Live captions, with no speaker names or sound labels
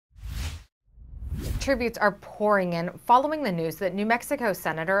Tributes are pouring in following the news that New Mexico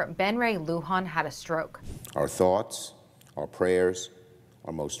Senator Ray Luján had a stroke. Our thoughts, our prayers,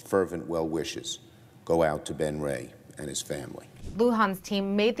 our most fervent well wishes go out to Ray and his family. Luján's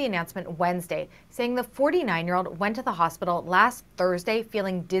team made the announcement Wednesday, saying the 49-year-old went to the hospital last Thursday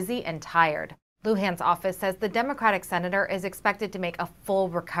feeling dizzy and tired. Luján's office says the Democratic senator is expected to make a full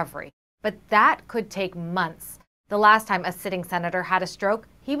recovery, but that could take months. The last time a sitting senator had a stroke,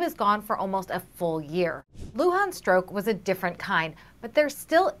 he was gone for almost a full year. Luján's stroke was a different kind, but there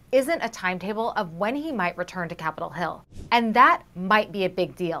still isn't a timetable of when he might return to Capitol Hill. And that might be a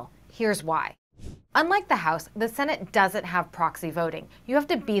big deal. Here's why. Unlike the House, the Senate doesn't have proxy voting. You have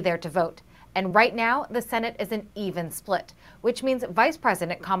to be there to vote. And right now, the Senate is an even split, which means Vice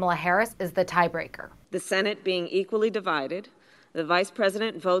President Kamala Harris is the tiebreaker. The Senate being equally divided, the Vice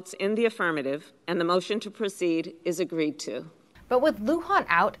President votes in the affirmative, and the motion to proceed is agreed to. But with Luján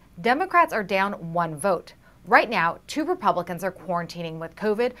out, Democrats are down one vote. Right now, 2 Republicans are quarantining with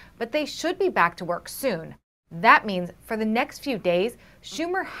COVID, but they should be back to work soon. That means for the next few days,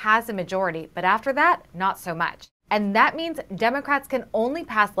 Schumer has a majority, but after that, not so much. And that means Democrats can only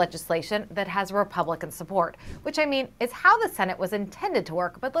pass legislation that has Republican support, which is how the Senate was intended to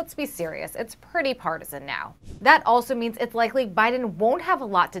work, but let's be serious, it's pretty partisan now. That also means it's likely Biden won't have a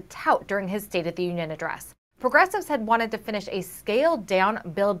lot to tout during his State of the Union address. Progressives had wanted to finish a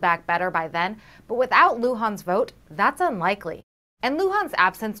scaled-down Build Back Better by then, but without Luján's vote, that's unlikely. And Luján's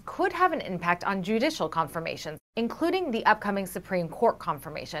absence could have an impact on judicial confirmations, including the upcoming Supreme Court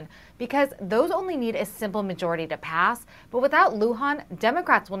confirmation, because those only need a simple majority to pass. But without Luján,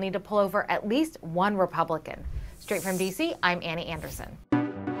 Democrats will need to pull over at least one Republican. Straight from D.C., I'm Annie Anderson.